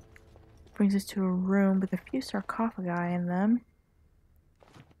brings us to a room with a few sarcophagi in them.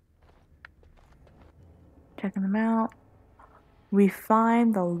 Checking them out. We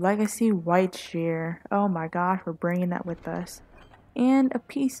find the Legacy White Shear. Oh my gosh, we're bringing that with us. And a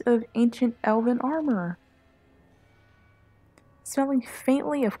piece of ancient elven armor. Smelling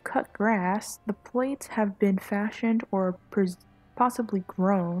faintly of cut grass, the plates have been fashioned or possibly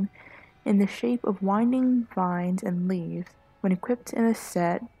grown in the shape of winding vines and leaves. When equipped in a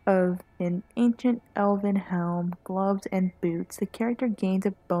set of an ancient elven helm, gloves, and boots, the character gains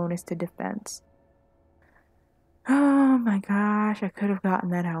a bonus to defense. Oh my gosh, I could have gotten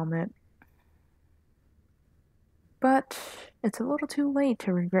that helmet. But it's a little too late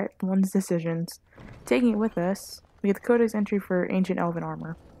to regret one's decisions. Taking it with us, we get the Codex entry for Ancient Elven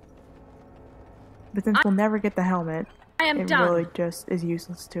Armor. But since we'll never get the helmet, it really just is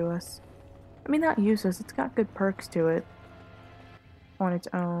useless to us. I mean, not useless, it's got good perks to it on its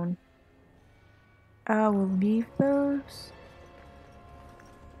own. We'll leave those.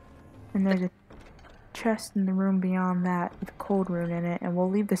 And there's a chest in the room beyond that with a cold rune in it, and we'll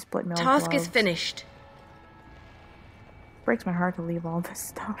leave the split mail gloves. Task is finished. Breaks my heart to leave all this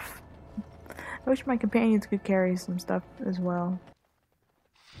stuff. I wish my companions could carry some stuff as well.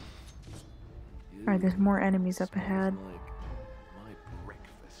 Alright, there's more enemies up ahead.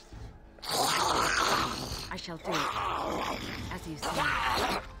 I shall do it, as you say.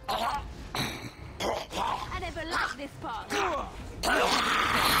 I never liked this part.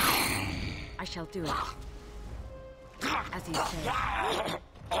 I shall do it, as you say.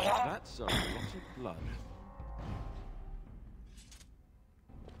 That's a lot of blood.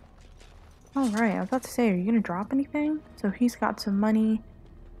 Alright, I was about to say, are you gonna drop anything? So he's got some money.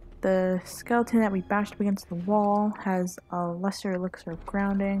 The skeleton that we bashed up against the wall has a lesser elixir of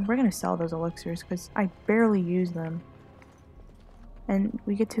grounding. We're gonna sell those elixirs because I barely use them. And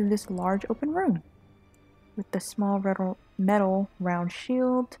we get to this large open room with the small metal round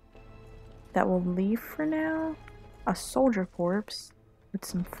shield that we'll leave for now. A soldier corpse with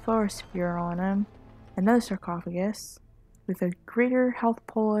some Thor spear on him. Another sarcophagus with a greater health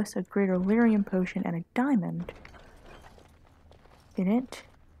polis, a greater lyrium potion, and a diamond in it.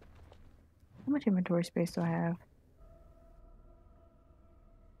 How much inventory space do I have?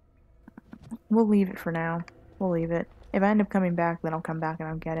 We'll leave it for now. We'll leave it. If I end up coming back, then I'll come back and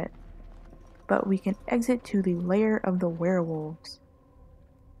I'll get it. But we can exit to the lair of the werewolves.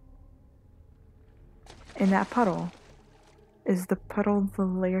 In that puddle. Is the puddle the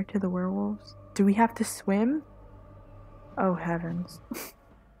lair to the werewolves? Do we have to swim? Oh heavens.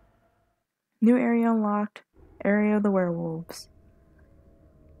 New area unlocked. Area of the werewolves.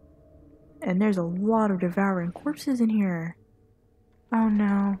 And there's a lot of devouring corpses in here. Oh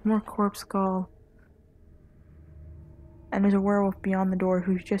no, more corpse skull. And there's a werewolf beyond the door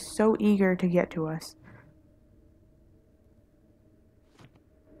who's just so eager to get to us.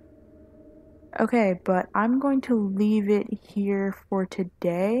 Okay, but I'm going to leave it here for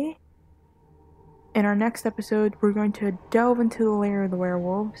today. In our next episode, we're going to delve into the lair of the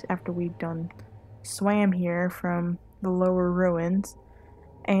werewolves after we've done swam here from the lower ruins.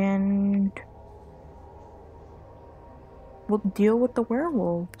 And we'll deal with the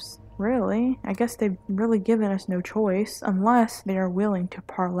werewolves, really. I guess they've really given us no choice, unless they are willing to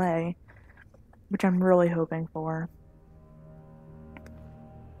parlay, which I'm really hoping for.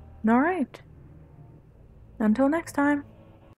 Alright. Until next time.